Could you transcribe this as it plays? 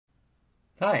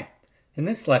Hi! In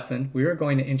this lesson, we are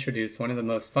going to introduce one of the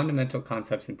most fundamental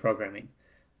concepts in programming,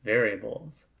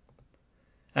 variables.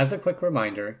 As a quick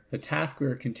reminder, the task we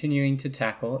are continuing to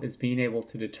tackle is being able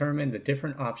to determine the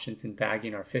different options in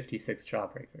bagging our 56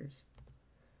 jawbreakers.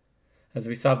 As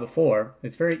we saw before,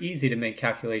 it's very easy to make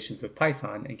calculations with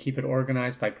Python and keep it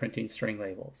organized by printing string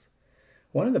labels.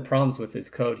 One of the problems with this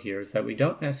code here is that we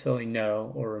don't necessarily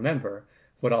know or remember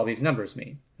what all these numbers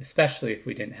mean, especially if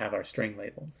we didn't have our string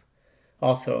labels.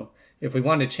 Also, if we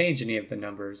want to change any of the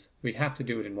numbers, we'd have to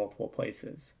do it in multiple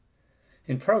places.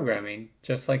 In programming,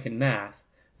 just like in math,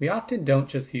 we often don't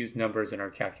just use numbers in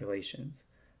our calculations.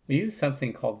 We use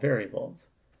something called variables.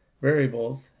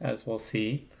 Variables, as we'll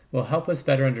see, will help us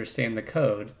better understand the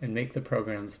code and make the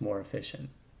programs more efficient.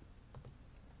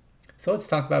 So let's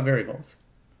talk about variables.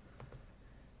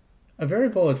 A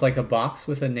variable is like a box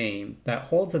with a name that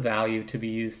holds a value to be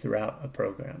used throughout a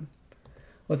program.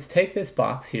 Let's take this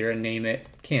box here and name it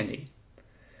Candy.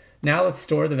 Now let's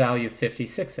store the value of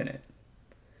 56 in it.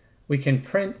 We can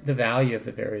print the value of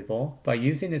the variable by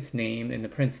using its name in the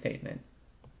print statement.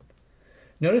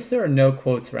 Notice there are no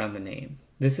quotes around the name.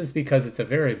 This is because it's a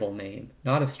variable name,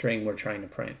 not a string we're trying to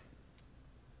print.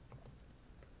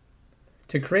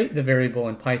 To create the variable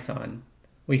in Python,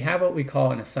 we have what we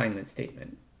call an assignment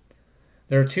statement.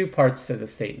 There are two parts to the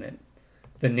statement: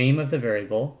 the name of the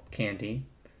variable, Candy,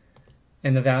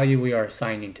 and the value we are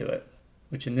assigning to it,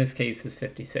 which in this case is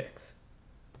 56.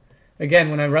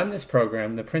 Again, when I run this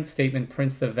program, the print statement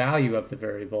prints the value of the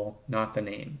variable, not the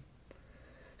name.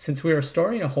 Since we are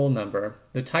storing a whole number,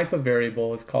 the type of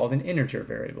variable is called an integer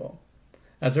variable.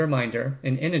 As a reminder,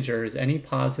 an integer is any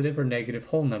positive or negative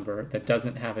whole number that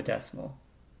doesn't have a decimal.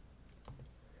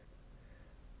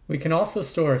 We can also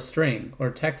store a string or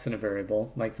text in a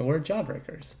variable, like the word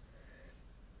jawbreakers.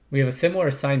 We have a similar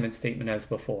assignment statement as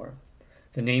before.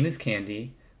 The name is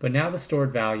Candy, but now the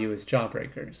stored value is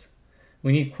jawbreakers.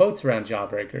 We need quotes around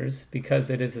jawbreakers because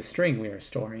it is a string we are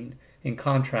storing, in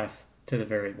contrast to the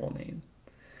variable name.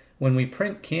 When we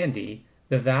print Candy,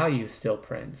 the value still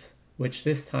prints, which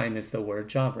this time is the word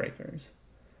jawbreakers.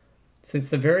 Since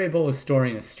the variable is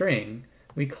storing a string,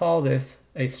 we call this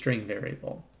a string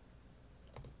variable.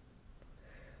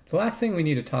 The last thing we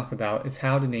need to talk about is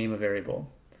how to name a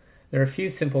variable. There are a few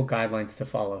simple guidelines to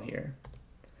follow here.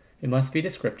 It must be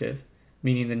descriptive,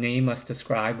 meaning the name must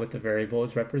describe what the variable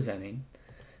is representing.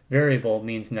 Variable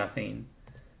means nothing,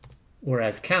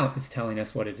 whereas count is telling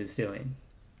us what it is doing.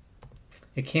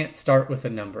 It can't start with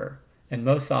a number, and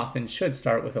most often should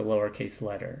start with a lowercase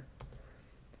letter.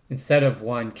 Instead of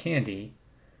 1 candy,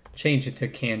 change it to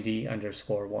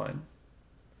candy_1.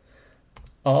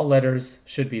 All letters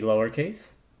should be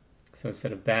lowercase, so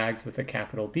instead of bags with a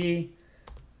capital B,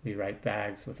 we write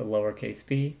bags with a lowercase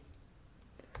b.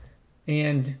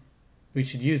 And we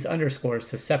should use underscores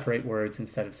to separate words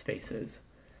instead of spaces.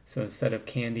 So instead of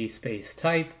candy space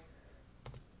type,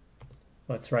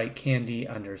 let's write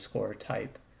candy_type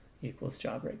equals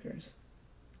jawbreakers.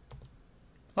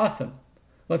 Awesome.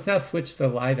 Let's now switch to the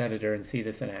live editor and see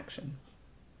this in action.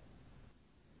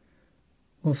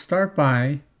 We'll start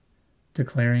by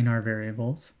declaring our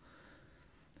variables.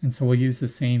 And so we'll use the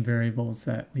same variables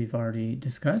that we've already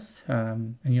discussed.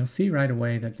 And you'll see right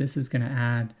away that this is going to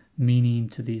add meaning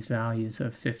to these values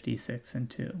of 56 and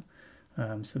 2.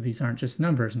 So these aren't just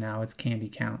numbers now, it's candy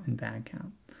count and bag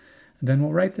count. And then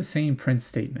we'll write the same print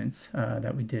statements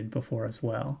that we did before as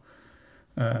well.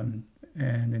 And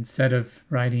instead of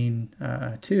writing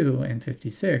 2 and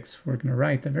 56, we're going to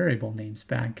write the variable names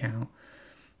bag count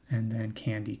and then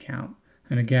candy count.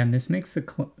 And again, this makes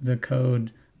the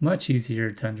code much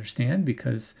easier to understand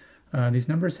because these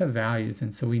numbers have values,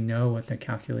 and so we know what the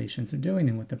calculations are doing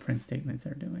and what the print statements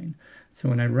are doing. So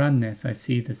when I run this, I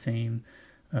see the same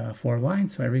 4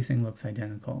 lines, so everything looks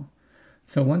identical.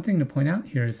 So one thing to point out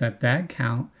here is that bag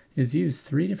count is used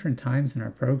 3 different times in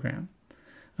our program.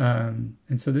 And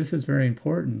so this is very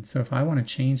important. So if I want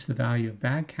to change the value of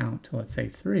bag count to, let's say,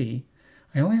 3,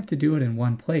 I only have to do it in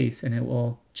one place, and it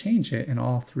will change it in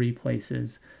all 3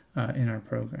 places in our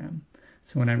program.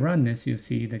 So when I run this, you'll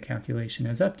see the calculation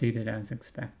is updated as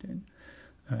expected.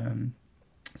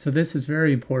 So this is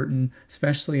very important,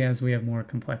 especially as we have more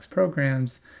complex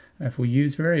programs. If we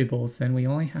use variables, then we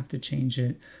only have to change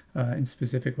it in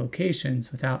specific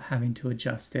locations without having to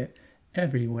adjust it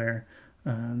everywhere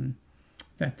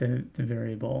that the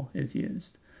variable is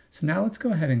used. So now let's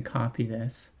go ahead and copy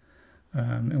this.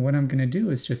 And what I'm going to do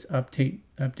is just update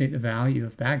the value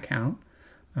of bag count.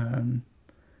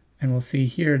 And we'll see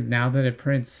here now that it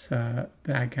prints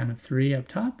bag count of 3 up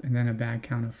top and then a bag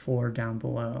count of 4 down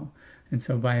below. And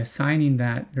so by assigning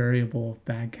that variable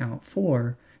bag count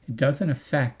 4, it doesn't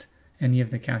affect any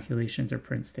of the calculations or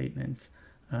print statements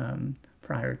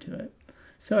prior to it.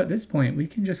 So at this point, we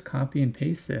can just copy and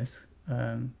paste this,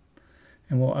 and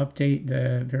we'll update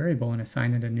the variable and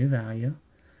assign it a new value.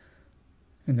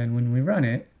 And then when we run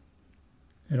it,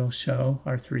 it'll show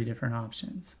our 3 different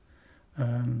options.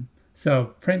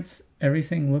 So prints,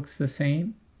 everything looks the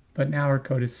same, but now our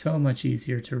code is so much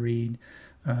easier to read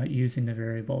using the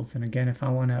variables. And again, if I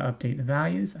want to update the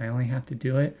values, I only have to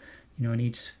do it, in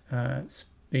each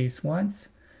space once,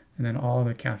 and then all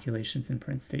the calculations and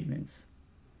print statements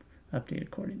update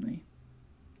accordingly.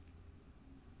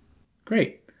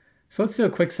 Great. So let's do a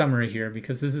quick summary here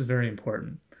because this is very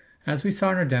important. As we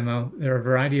saw in our demo, there are a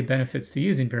variety of benefits to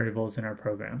using variables in our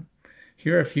program.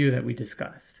 Here are a few that we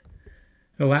discussed.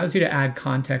 It allows you to add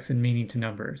context and meaning to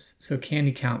numbers, so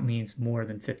candy count means more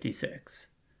than 56.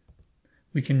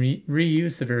 We can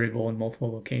reuse the variable in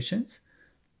multiple locations,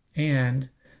 and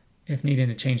if needing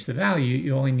to change the value,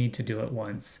 you only need to do it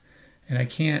once. And I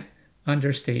can't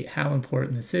understate how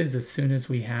important this is as soon as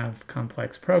we have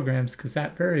complex programs, because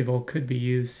that variable could be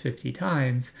used 50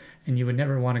 times, and you would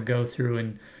never want to go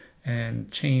through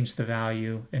and change the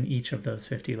value in each of those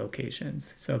 50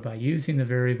 locations. So by using the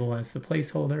variable as the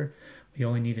placeholder, we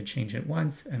only need to change it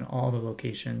once, and all the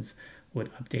locations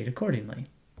would update accordingly.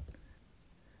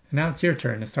 And now it's your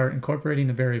turn to start incorporating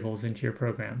the variables into your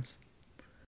programs.